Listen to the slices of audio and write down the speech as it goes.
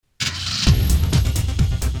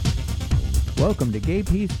Welcome to Gay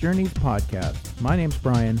Peace Journeys podcast. My name's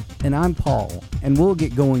Brian. And I'm Paul, and we'll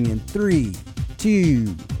get going in 3, 2,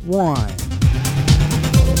 1.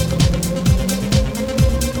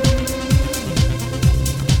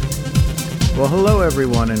 Well, hello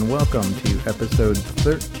everyone, and welcome to episode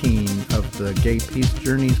 13 of the Gay Peace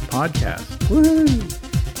Journeys podcast. Woo!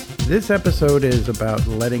 This episode is about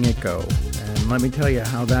letting it go, and let me tell you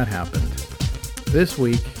how that happened. This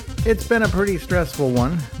week, it's been a pretty stressful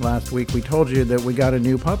one. Last week we told you that we got a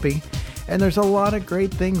new puppy, and there's a lot of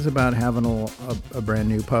great things about having a brand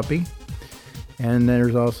new puppy. And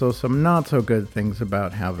there's also some not so good things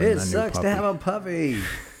about having a new puppy. It sucks to have a puppy.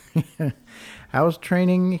 House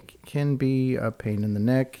training can be a pain in the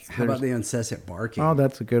neck. How about the incessant barking? Oh,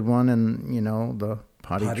 that's a good one. And, the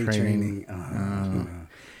potty training. Training.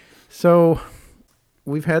 So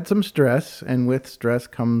we've had some stress, and with stress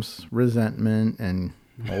comes resentment and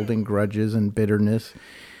holding grudges and bitterness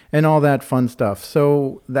and all that fun stuff.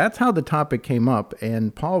 So that's how the topic came up,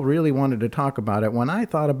 and Paul really wanted to talk about it. When I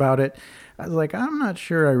thought about it, I was like, I'm not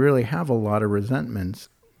sure I really have a lot of resentments,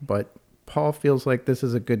 but Paul feels like this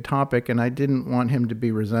is a good topic, and I didn't want him to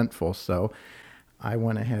be resentful, so I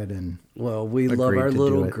went ahead and we love our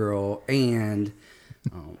little girl, and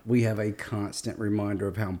we have a constant reminder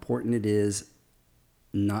of how important it is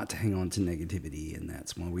not to hang on to negativity, and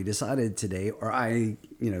that's why we decided today, or I,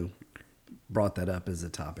 brought that up as a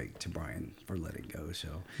topic to Brian for letting go.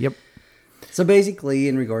 Yep. So basically,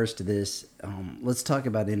 in regards to this, let's talk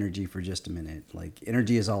about energy for just a minute. Like,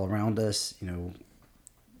 energy is all around us.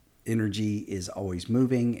 Energy is always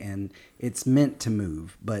moving, and it's meant to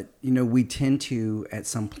move. But we tend to, at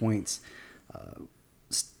some points,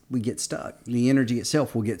 we get stuck. The energy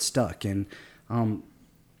itself will get stuck, and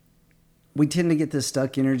we tend to get this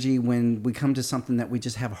stuck energy when we come to something that we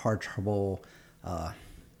just have hard trouble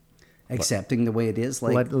accepting the way it is.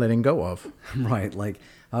 Like letting go of. Right. Like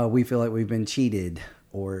we feel like we've been cheated,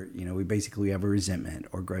 or, we basically have a resentment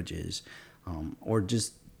or grudges, or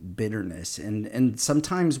just bitterness. And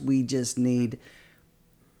sometimes we just need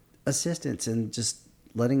assistance and just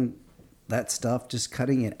letting that stuff, just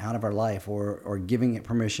cutting it out of our life, or giving it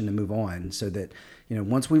permission to move on, so that,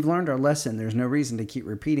 once we've learned our lesson, there's no reason to keep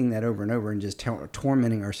repeating that over and over and just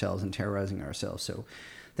tormenting ourselves and terrorizing ourselves. So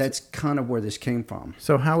that's kind of where this came from.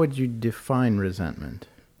 So how would you define resentment?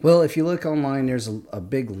 Well, if you look online, there's a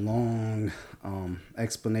big, long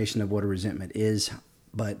explanation of what a resentment is.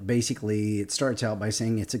 But basically, it starts out by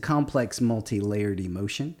saying it's a complex, multi-layered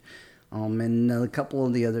emotion. And a couple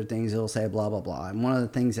of the other things, it'll say blah, blah, blah. And one of the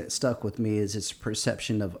things that stuck with me is its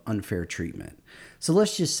perception of unfair treatment. So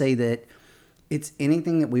let's just say that it's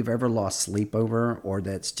anything that we've ever lost sleep over, or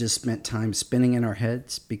that's just spent time spinning in our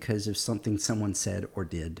heads because of something someone said or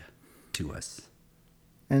did to us.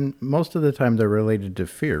 And most of the time they're related to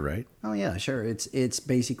fear, right? Oh, yeah, sure. It's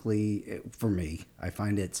basically, for me, I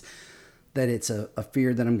find it's a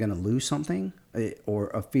fear that I'm going to lose something, or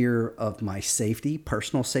a fear of my safety,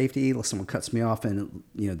 personal safety. If someone cuts me off and,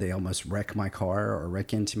 they almost wreck my car or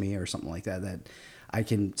wreck into me or something like that, that I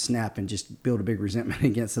can snap and just build a big resentment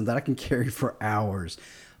against them that I can carry for hours.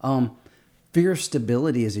 Fear of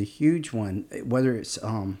stability is a huge one, whether it's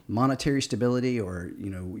monetary stability, or,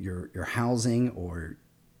 your housing, or,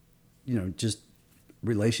 just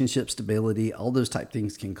relationship stability. All those type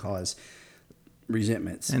things can cause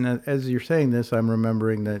resentments. And as you're saying this, I'm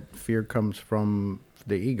remembering that fear comes from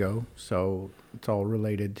the ego, so it's all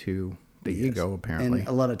related to the ego, apparently. And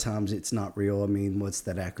a lot of times it's not real. I mean, what's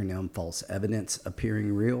that acronym? False evidence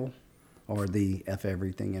appearing real, or the F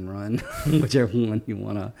everything and run, whichever one you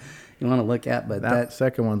wanna look at. But that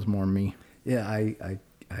second one's more me. Yeah, I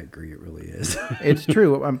agree. It really is. It's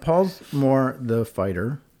true. Paul's more the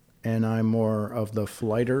fighter, and I'm more of the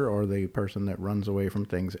flighter, or the person that runs away from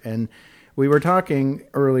things. And we were talking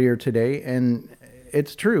earlier today, and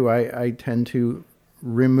it's true. I tend to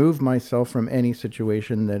remove myself from any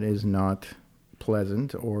situation that is not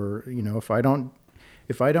pleasant, or, if I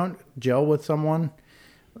don't gel with someone,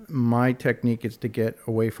 my technique is to get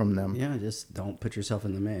away from them. Yeah, just don't put yourself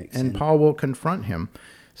in the mix. And Paul will confront him.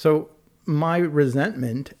 So my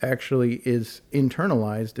resentment actually is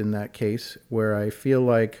internalized in that case, where I feel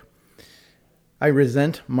like I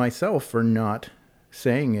resent myself for not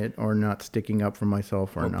saying it, or not sticking up for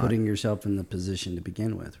myself, or not putting yourself in the position to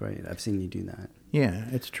begin with, right? I've seen you do that. Yeah,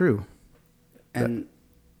 it's true. And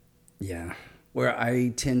where I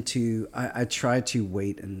tend to, I try to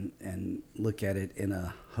wait and look at it in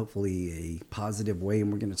a hopefully a positive way,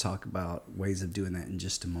 and we're going to talk about ways of doing that in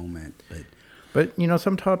just a moment. But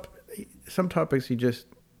some topics you just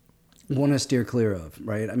want to steer clear of,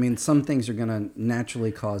 right? I mean, some things are going to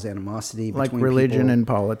naturally cause animosity Like between religion people. and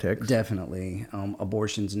politics. Definitely.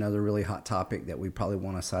 Abortion's another really hot topic that we probably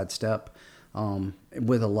want to sidestep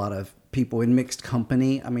with a lot of people in mixed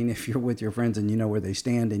company. I mean, if you're with your friends and you know where they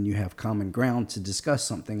stand and you have common ground to discuss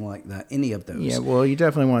something like that, any of those. Yeah, well, you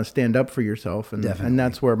definitely want to stand up for yourself, and Definitely. and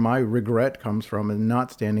that's where my regret comes from, and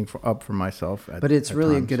not standing up for myself. But it's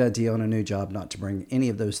really times. a good idea on a new job not to bring any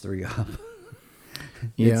of those three up.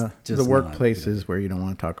 Yeah, It's the just workplace not, is where you don't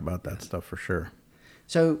want to talk about that stuff for sure.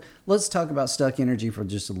 So let's talk about stuck energy for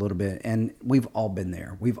just a little bit. And we've all been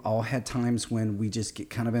there. We've all had times when we just get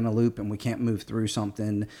kind of in a loop and we can't move through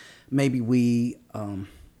something. Maybe we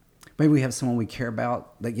have someone we care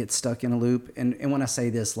about that gets stuck in a loop. And when I say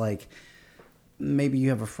this, like maybe you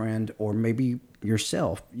have a friend or maybe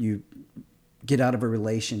yourself, you get out of a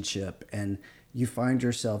relationship and you find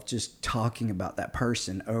yourself just talking about that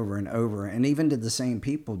person over and over, and even to the same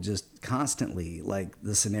people just constantly, like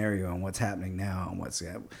the scenario and what's happening now and this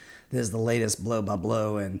is the latest blow by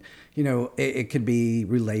blow. And it could be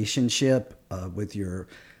relationship with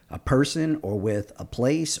a person or with a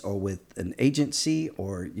place or with an agency,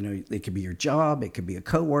 or it could be your job, it could be a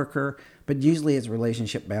coworker, but usually it's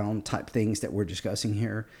relationship bound type things that we're discussing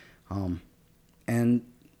here. And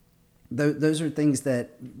those are things that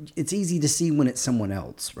it's easy to see when it's someone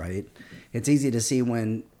else, right? It's easy to see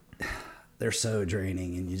when they're so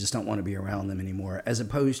draining and you just don't want to be around them anymore, as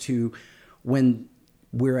opposed to when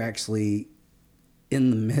we're actually in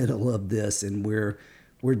the middle of this and we're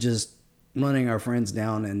just running our friends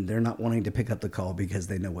down and they're not wanting to pick up the call because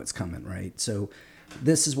they know what's coming, right? So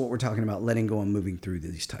this is what we're talking about, letting go and moving through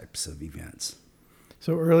these types of events.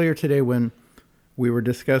 So earlier today, when we were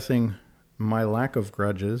discussing my lack of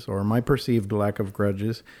grudges, or my perceived lack of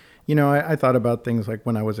grudges, I thought about things like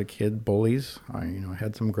when I was a kid, bullies. I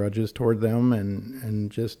had some grudges toward them, and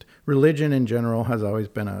just religion in general has always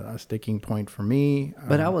been a sticking point for me.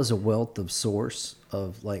 But I was a wealth of source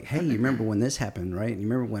of like, hey, you remember when this happened, right? You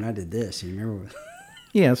remember when I did this? You remember?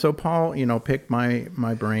 Yeah. So Paul, picked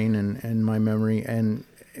my brain and my memory, and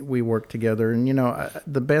we worked together. And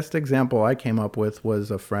the best example I came up with was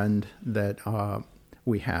a friend that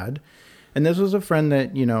we had. And this was a friend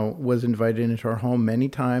that, was invited into our home many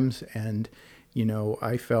times and,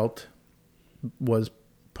 I felt was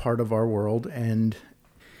part of our world. And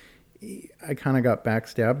I kind of got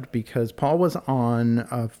backstabbed because Paul was on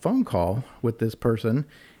a phone call with this person.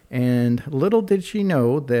 And little did she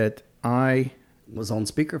know that I was on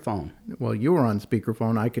speakerphone. Well, you were on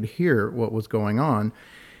speakerphone. I could hear what was going on.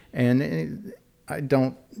 And I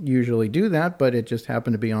don't usually do that, but it just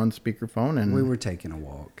happened to be on speaperphone, and we were taking a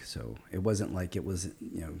walk, so it wasn't like it was,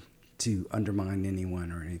 to undermine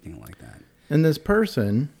anyone or anything like that. And this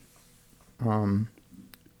person,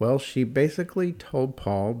 she basically told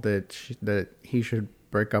Paul that he should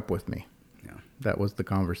break up with me. Yeah, that was the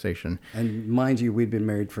conversation. And mind you, we'd been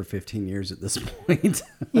married for 15 years at this point.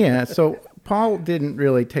 Yeah, so Paul didn't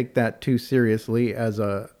really take that too seriously as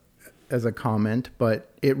a comment,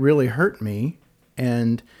 but it really hurt me.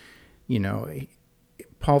 And,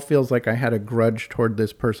 Paul feels like I had a grudge toward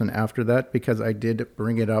this person after that because I did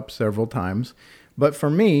bring it up several times. But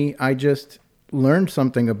for me, I just learned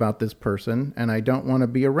something about this person, and I don't want to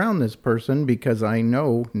be around this person because I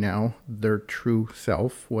know now their true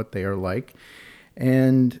self, what they are like.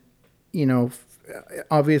 And,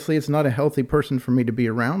 obviously it's not a healthy person for me to be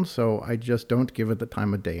around, so I just don't give it the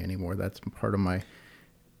time of day anymore. That's part of my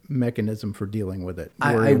mechanism for dealing with it.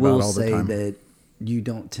 I will say that you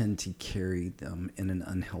don't tend to carry them in an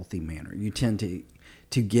unhealthy manner. You tend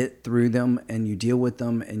to get through them and you deal with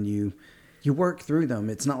them and you work through them.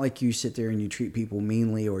 It's not like you sit there and you treat people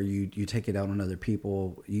meanly or you take it out on other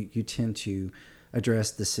people. You tend to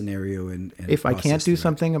address the scenario and if I can't do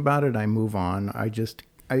something about it, I move on.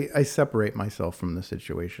 I separate myself from the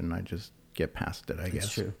situation. I just get past it, I guess.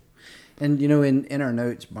 That's true. And, in our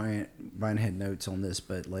notes, Brian had notes on this,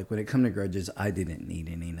 but like when it comes to grudges, I didn't need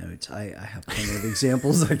any notes. I have plenty of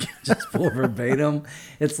examples. I can just pull verbatim.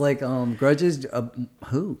 It's like grudges.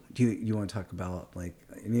 Who do you want to talk about? Like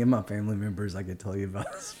any of my family members, I could tell you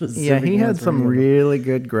about specific. Yeah, he had some really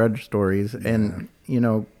good grudge stories. Yeah. And,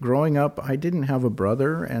 growing up, I didn't have a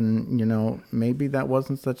brother, and, maybe that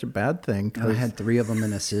wasn't such a bad thing. I had 3 of them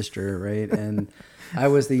and a sister, right? And I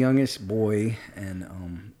was the youngest boy,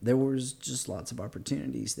 and there was just lots of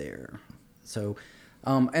opportunities there. So,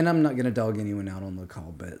 and I'm not going to dog anyone out on the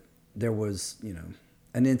call, but there was,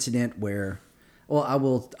 an incident where, well, I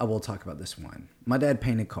will talk about this one. My dad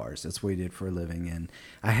painted cars. That's what he did for a living. And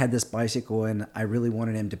I had this bicycle, and I really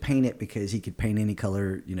wanted him to paint it because he could paint any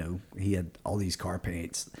color. He had all these car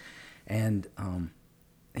paints. And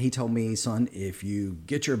he told me, son, if you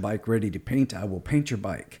get your bike ready to paint, I will paint your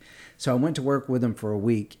bike. So I went to work with him for a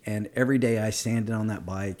week, and every day I sanded on that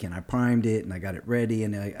bike, and I primed it, and I got it ready,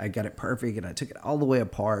 and I got it perfect, and I took it all the way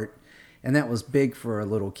apart. And that was big for a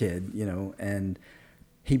little kid, you know, and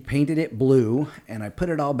he painted it blue, and I put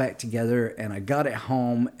it all back together, and I got it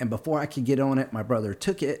home, and before I could get on it, my brother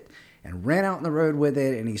took it and ran out on the road with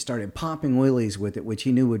it, and he started popping wheelies with it, which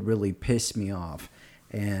he knew would really piss me off.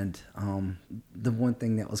 And the one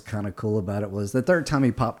thing that was kind of cool about it was the third time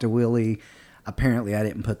he popped a wheelie, apparently I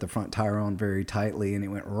didn't put the front tire on very tightly, and it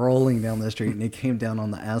went rolling down the street, and it came down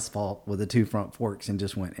on the asphalt with the two front forks and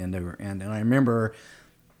just went end over end. And I remember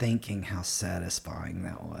thinking how satisfying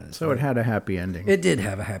that was. So it had a happy ending. It did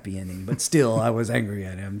have a happy ending, but still I was angry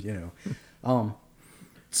at him, you know.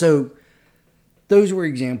 So those were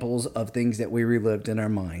examples of things that we relived in our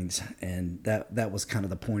minds, and that was kind of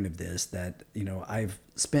the point of this, that, you know, I've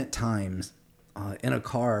spent times in a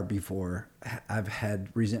car before. I've had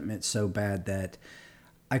resentment so bad that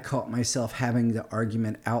I caught myself having the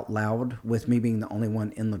argument out loud with me being the only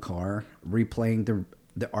one in the car, replaying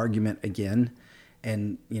the argument again,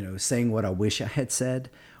 and, you know, saying what I wish I had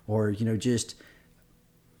said, or, you know, just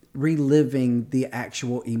reliving the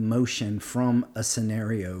actual emotion from a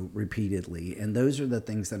scenario repeatedly. And those are the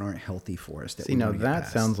things that aren't healthy for us. See, now that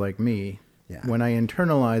sounds like me. Yeah. When I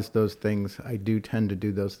internalize those things, I do tend to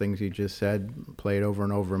do those things you just said, play it over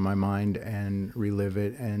and over in my mind and relive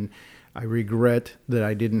it. And I regret that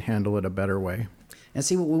I didn't handle it a better way. And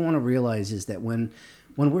see, what we want to realize is that when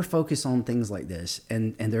we're focused on things like this,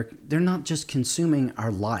 and they're not just consuming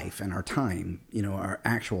our life and our time, you know, our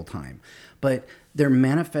actual time, but they're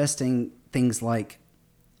manifesting things like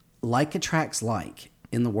attracts like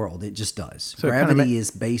in the world. It just does. So gravity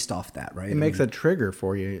is based off that, right? It makes a trigger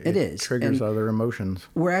for you. It is. Triggers other emotions.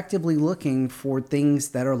 We're actively looking for things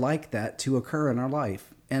that are like that to occur in our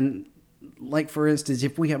life. And like, for instance,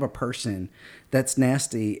 if we have a person that's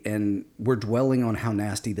nasty and we're dwelling on how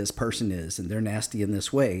nasty this person is and they're nasty in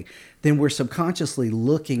this way, then we're subconsciously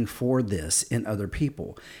looking for this in other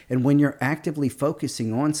people. And when you're actively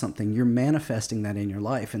focusing on something, you're manifesting that in your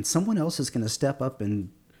life, and someone else is going to step up, and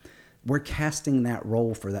we're casting that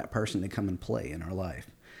role for that person to come and play in our life.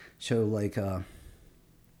 So, like, how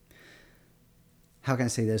can I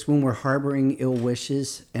say this? When we're harboring ill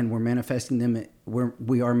wishes and we're manifesting them,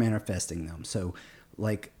 we are manifesting them. So,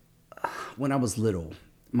 like, when I was little,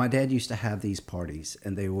 my dad used to have these parties,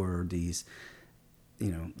 and they were these,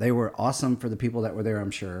 you know, they were awesome for the people that were there, I'm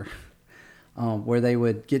sure, where they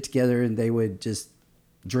would get together and they would just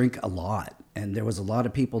drink a lot. And there was a lot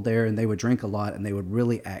of people there, and they would drink a lot, and they would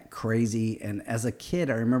really act crazy. And as a kid,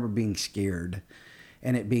 I remember being scared,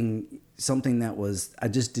 and it being something that was, I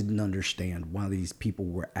just didn't understand why these people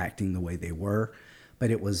were acting the way they were.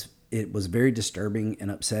 But it was very disturbing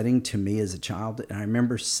and upsetting to me as a child. And I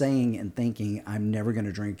remember saying and thinking, I'm never going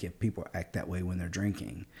to drink if people act that way when they're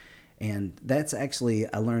drinking. And that's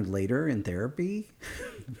actually, I learned later in therapy,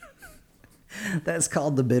 that's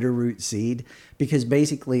called the bitter root seed, because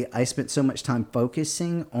basically I spent so much time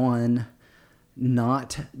focusing on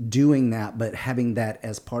not doing that, but having that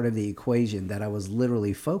as part of the equation, that I was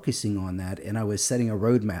literally focusing on that, and I was setting a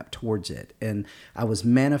roadmap towards it, and I was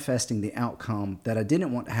manifesting the outcome that I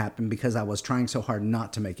didn't want to happen because I was trying so hard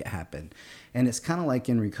not to make it happen. And it's kind of like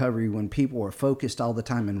in recovery, when people are focused all the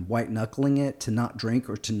time and white knuckling it to not drink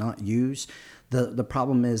or to not use. The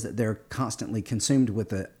problem is that they're constantly consumed with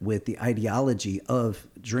the ideology of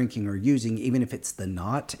drinking or using, even if it's the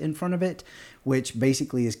not in front of it, which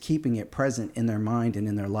basically is keeping it present in their mind and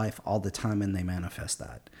in their life all the time, and they manifest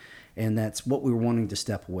that. And that's what we were wanting to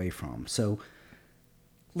step away from. So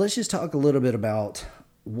let's just talk a little bit about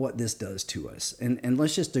what this does to us. And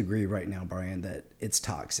let's just agree right now, Brian, that it's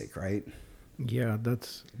toxic, right? Yeah,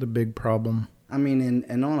 that's the big problem. I mean,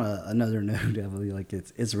 and on another note, like,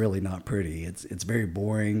 it's really not pretty. It's very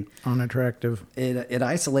boring, unattractive. It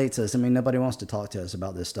isolates us. I mean, nobody wants to talk to us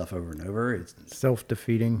about this stuff over and over. It's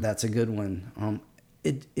self-defeating. That's a good one.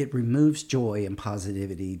 It removes joy and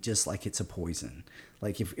positivity, just like it's a poison.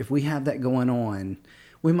 Like, if we have that going on,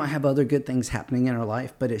 we might have other good things happening in our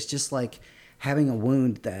life, but it's just like having a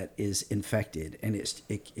wound that is infected, and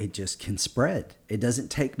it just can spread. It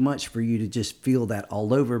doesn't take much for you to just feel that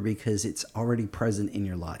all over, because it's already present in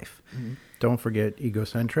your life. Mm-hmm. Don't forget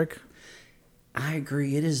egocentric. I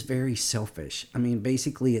agree. It is very selfish. I mean,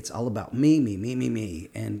 basically, it's all about me.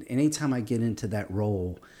 And anytime I get into that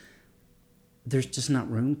role, there's just not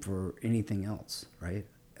room for anything else, right?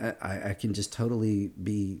 I can just totally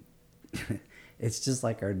be... It's just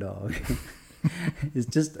like our dog. It's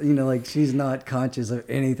just, like she's not conscious of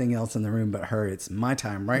anything else in the room but her. It's my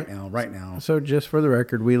time right now, right now. So just for the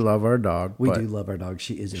record, we love our dog. We do love our dog.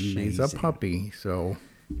 She is amazing. She's a puppy, so,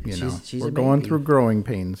 She's we're a going baby. through growing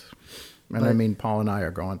pains. And I But- mean, Paul and I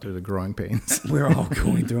are going through the growing pains. We're all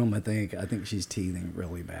going through them, I think. I think she's teething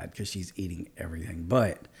really bad because she's eating everything.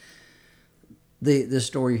 But the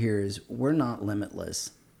story here is we're not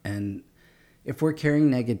limitless. And if we're carrying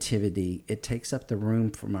negativity, it takes up the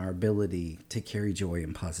room from our ability to carry joy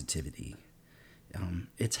and positivity.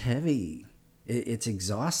 It's heavy. It's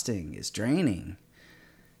exhausting. It's draining.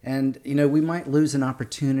 And, we might lose an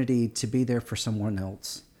opportunity to be there for someone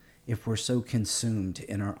else if we're so consumed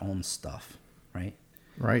in our own stuff, right?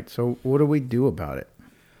 Right. So what do we do about it?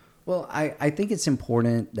 Well, I think it's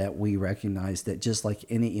important that we recognize that just like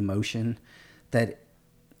any emotion, that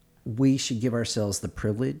we should give ourselves the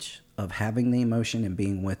privilege of having the emotion and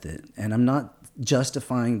being with it. And I'm not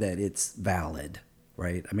justifying that it's valid,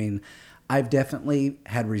 right? I mean, I've definitely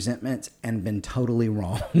had resentment and been totally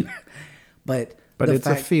wrong. But it's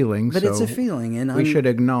a feeling. But it's a feeling. And we should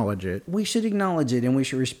acknowledge it. We should acknowledge it, and we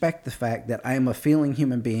should respect the fact that I am a feeling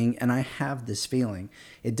human being and I have this feeling.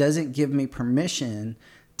 It doesn't give me permission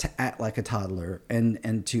to act like a toddler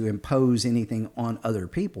and to impose anything on other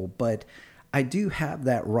people, but I do have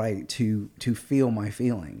that right to feel my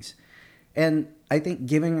feelings. And I think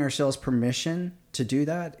giving ourselves permission to do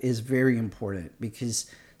that is very important, because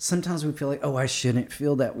sometimes we feel like, oh, I shouldn't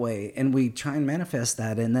feel that way. And we try and manifest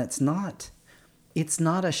that. And it's not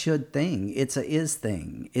a should thing. It's a is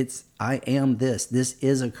thing. It's I am this. This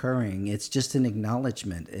is occurring. It's just an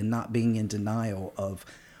acknowledgement and not being in denial of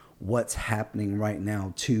what's happening right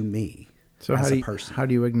now to me So as a person. how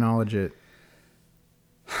do you acknowledge it?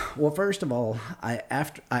 Well, first of all,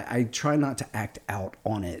 I try not to act out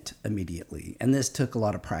on it immediately. And this took a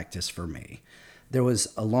lot of practice for me. There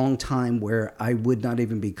was a long time where I would not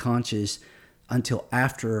even be conscious until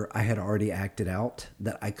after I had already acted out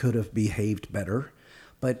that I could have behaved better.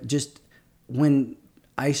 But just when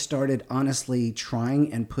I started honestly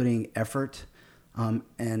trying and putting effort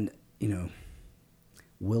and,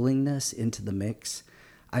 willingness into the mix,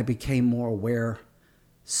 I became more aware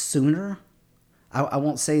sooner. I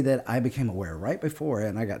won't say that I became aware right before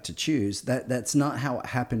and I got to choose. That's not how it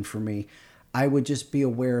happened for me. I would just be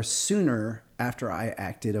aware sooner after I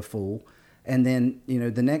acted a fool. And then,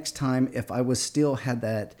 the next time, if I was still had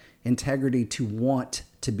that integrity to want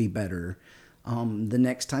to be better, the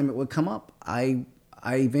next time it would come up, I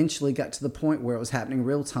eventually got to the point where it was happening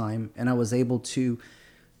real time and I was able to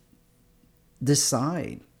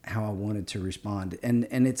decide how I wanted to respond.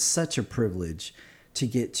 And it's such a privilege to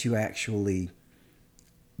get to actually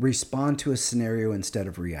respond to a scenario instead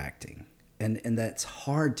of reacting. And that's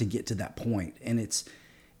hard to get to that point. And it's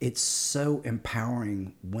so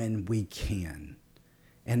empowering when we can.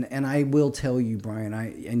 And I will tell you, Brian,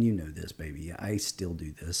 and you know this, baby, I still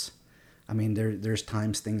do this. I mean, there's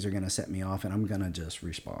times things are going to set me off and I'm going to just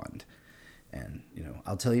respond. And,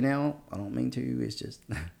 I'll tell you now, I don't mean to. It's just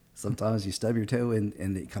sometimes you stub your toe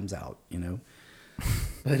and it comes out,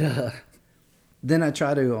 But then I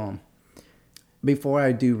try to, before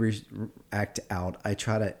I do act out, I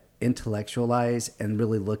try to intellectualize and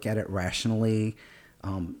really look at it rationally.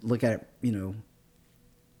 Look at it,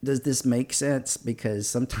 does this make sense? Because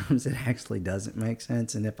sometimes it actually doesn't make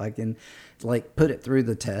sense. And if I can put it through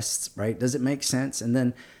the tests, right? Does it make sense? And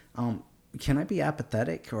then, can I be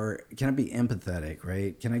apathetic or can I be empathetic,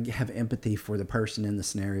 right? Can I have empathy for the person in the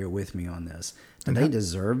scenario with me on this? Do they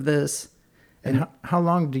deserve this? And how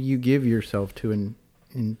long do you give yourself to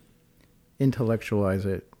intellectualize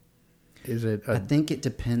it? Is it? I think it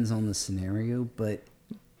depends on the scenario, but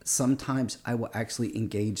sometimes I will actually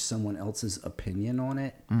engage someone else's opinion on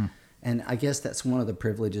it. And I guess that's one of the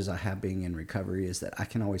privileges I have being in recovery is that I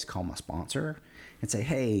can always call my sponsor and say,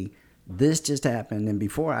 hey, this just happened. And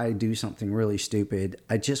before I do something really stupid,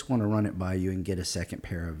 I just want to run it by you and get a second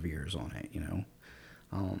pair of ears on it,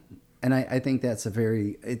 And I think that's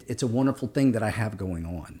it's a wonderful thing that I have going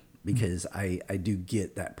on because I do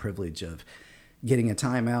get that privilege of getting a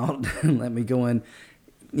timeout and let me go in,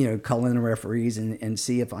 call in the referees and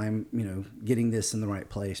see if I'm, getting this in the right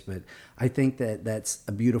place. But I think that that's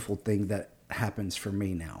a beautiful thing that happens for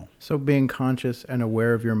me now. So being conscious and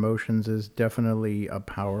aware of your emotions is definitely a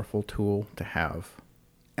powerful tool to have.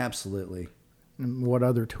 Absolutely. What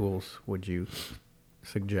other tools would you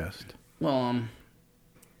suggest? Well,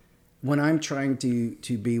 when I'm trying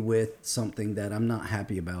to be with something that I'm not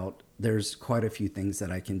happy about, there's quite a few things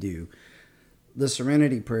that I can do. The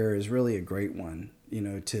serenity prayer is really a great one,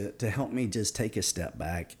 to help me just take a step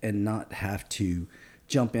back and not have to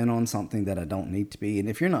jump in on something that I don't need to be. And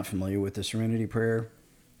if you're not familiar with the Serenity Prayer,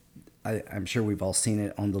 I'm sure we've all seen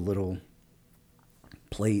it on the little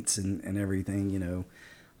plates and everything, you know.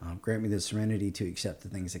 Grant me the serenity to accept the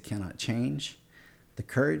things I cannot change, the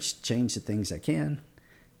courage to change the things I can,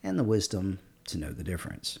 and the wisdom to know the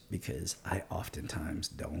difference, because I oftentimes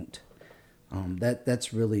don't.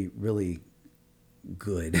 That's really, really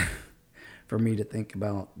good for me to think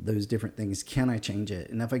about those different things. Can I change it?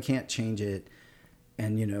 And if I can't change it,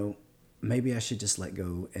 and, you know, maybe I should just let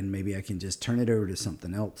go, and maybe I can just turn it over to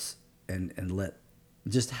something else and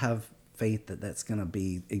just have faith that that's going to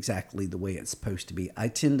be exactly the way it's supposed to be. I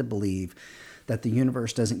tend to believe that the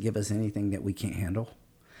universe doesn't give us anything that we can't handle,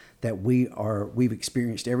 that we've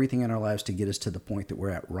experienced everything in our lives to get us to the point that we're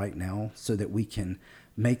at right now, so that we can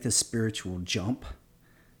make the spiritual jump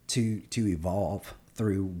to evolve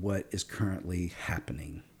through what is currently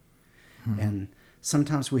happening. And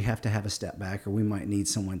sometimes we have to have a step back, or we might need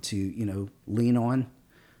someone to, you know, lean on,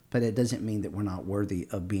 but it doesn't mean that we're not worthy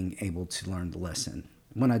of being able to learn the lesson.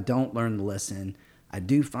 When I don't learn the lesson, I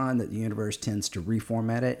do find that the universe tends to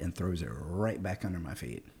reformat it and throws it right back under my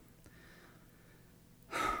feet.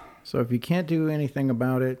 So if you can't do anything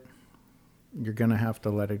about it, you're going to have to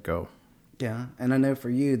let it go. Yeah, and I know for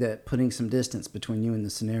you that putting some distance between you and the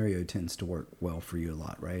scenario tends to work well for you a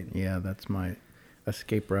lot, right? Yeah, that's my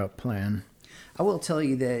escape route plan. I will tell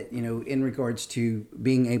you that, you know, in regards to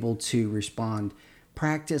being able to respond,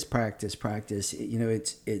 practice. You know,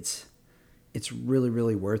 it's really,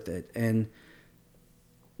 really worth it. And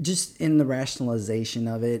just in the rationalization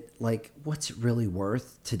of it, like, what's it really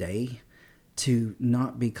worth today to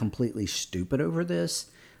not be completely stupid over this?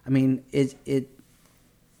 I mean,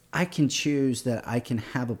 I can choose that I can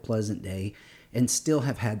have a pleasant day and still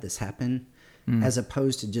have had this happen, as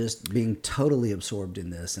opposed to just being totally absorbed in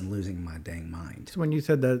this and losing my dang mind. So when you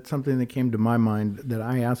said that, something that came to my mind that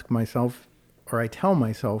I ask myself, or I tell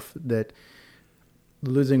myself, that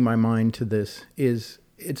losing my mind to this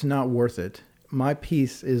it's not worth it. My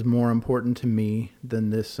peace is more important to me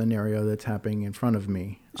than this scenario that's happening in front of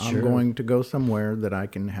me. Sure. I'm going to go somewhere that I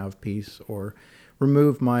can have peace, or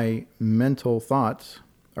remove my mental thoughts,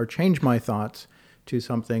 or change my thoughts to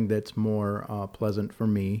something that's more pleasant for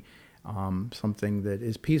me, something that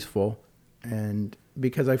is peaceful, and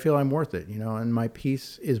because I feel I'm worth it, you know, and my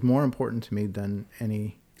peace is more important to me than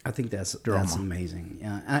any I think that's drama. amazing.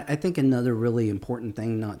 Yeah, I think another really important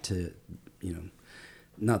thing, not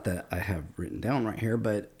that I have written down right here,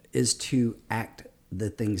 but is to act the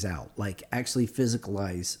things out, like actually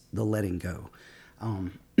physicalize the letting go.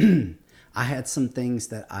 I had some things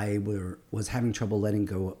that I was having trouble letting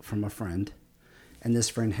go from a friend, and this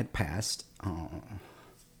friend had passed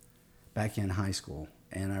back in high school.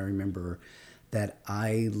 And I remember that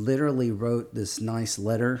I literally wrote this nice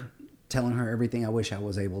letter telling her everything I wish I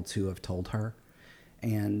was able to have told her.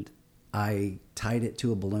 And I tied it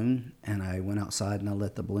to a balloon, and I went outside and I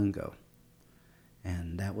let the balloon go.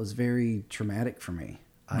 And that was very traumatic for me.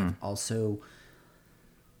 I've also,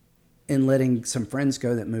 in letting some friends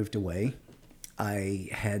go that moved away, I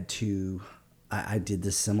did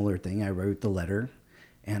this similar thing. I wrote the letter,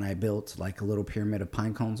 and I built like a little pyramid of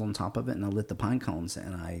pine cones on top of it, and I lit the pine cones,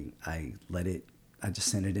 and I just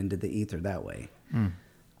sent it into the ether that way.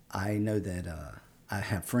 I know that I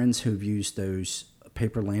have friends who've used those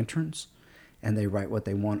paper lanterns, and they write what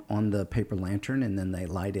they want on the paper lantern, and then they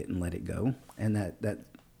light it and let it go. And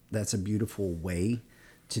that's a beautiful way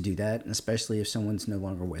to do that, and especially if someone's no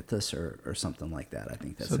longer with us or something like that. I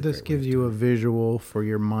think that's so. This gives you a visual for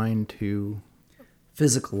your mind to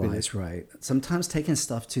physicalize, right? Sometimes taking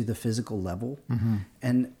stuff to the physical level,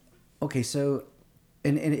 and okay, so.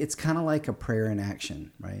 And it's kind of like a prayer in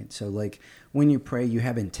action, right? So like when you pray, you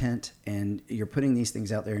have intent, and you're putting these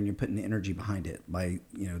things out there, and you're putting the energy behind it by,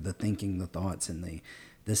 you know, the thinking, the thoughts, and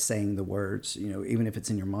the saying the words. You know, even if it's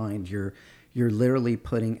in your mind, you're literally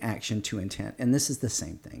putting action to intent. And this is the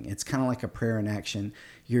same thing. It's kind of like a prayer in action.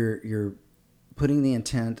 You're putting the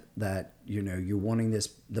intent that, you know, you're wanting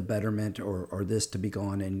the betterment or this to be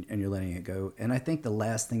gone, and you're letting it go. And I think the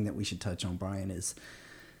last thing that we should touch on, Brian, is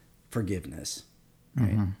forgiveness.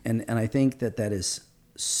 Right? And I think that is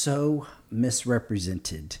so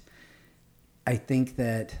misrepresented. I think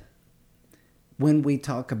that when we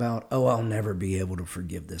talk about, oh, I'll never be able to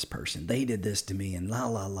forgive this person, they did this to me, and la,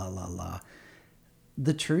 la, la, la, la.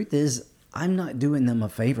 The truth is, I'm not doing them a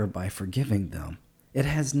favor by forgiving them. It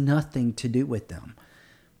has nothing to do with them.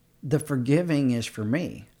 The forgiving is for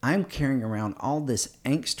me. I'm carrying around all this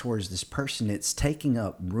angst towards this person. It's taking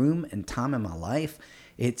up room and time in my life.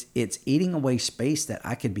 It's eating away space that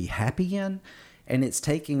I could be happy in. And it's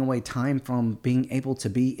taking away time from being able to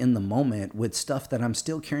be in the moment with stuff that I'm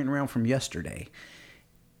still carrying around from yesterday.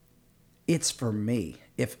 It's for me.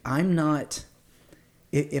 If I'm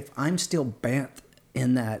still bent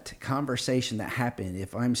in that conversation that happened,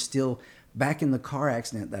 if I'm still back in the car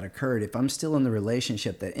accident that occurred, if I'm still in the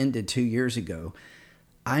relationship that ended 2 years ago,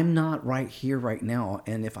 I'm not right here right now.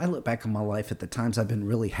 And if I look back on my life at the times I've been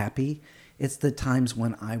really happy, it's the times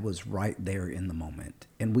when I was right there in the moment.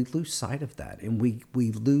 And we lose sight of that. And we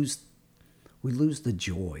lose the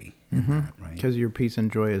joy in that, right? Because your peace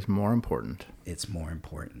and joy is more important. It's more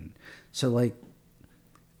important. So like,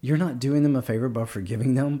 you're not doing them a favor by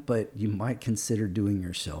forgiving them, but you might consider doing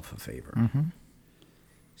yourself a favor. Mm-hmm.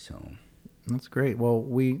 So that's great. Well,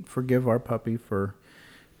 we forgive our puppy for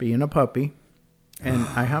being a puppy. And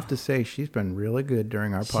I have to say, she's been really good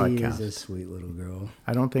during our podcast. She is a sweet little girl.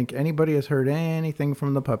 I don't think anybody has heard anything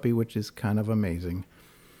from the puppy, which is kind of amazing.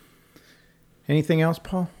 Anything else,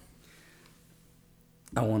 Paul?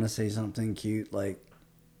 I want to say something cute, like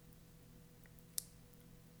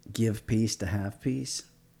give peace to have peace.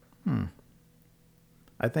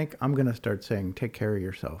 I think I'm going to start saying, take care of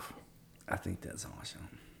yourself. I think that's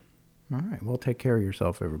awesome. All right. Well, take care of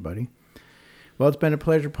yourself, everybody. Well, it's been a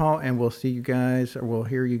pleasure, Paul, and we'll see you guys, or we'll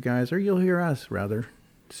hear you guys, or you'll hear us, rather,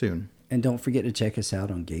 soon. And don't forget to check us out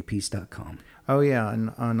on gaypeace.com. Oh, yeah,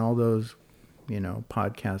 and on all those,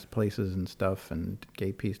 podcast places and stuff, and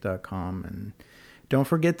gaypeace.com. And don't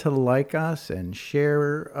forget to like us and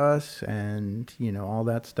share us and, all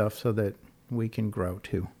that stuff so that we can grow,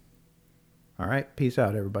 too. All right, peace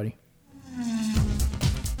out, everybody.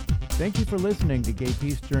 Thank you for listening to Gay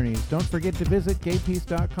Peace Journeys. Don't forget to visit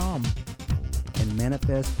gaypeace.com. And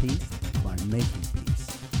manifest peace by making peace.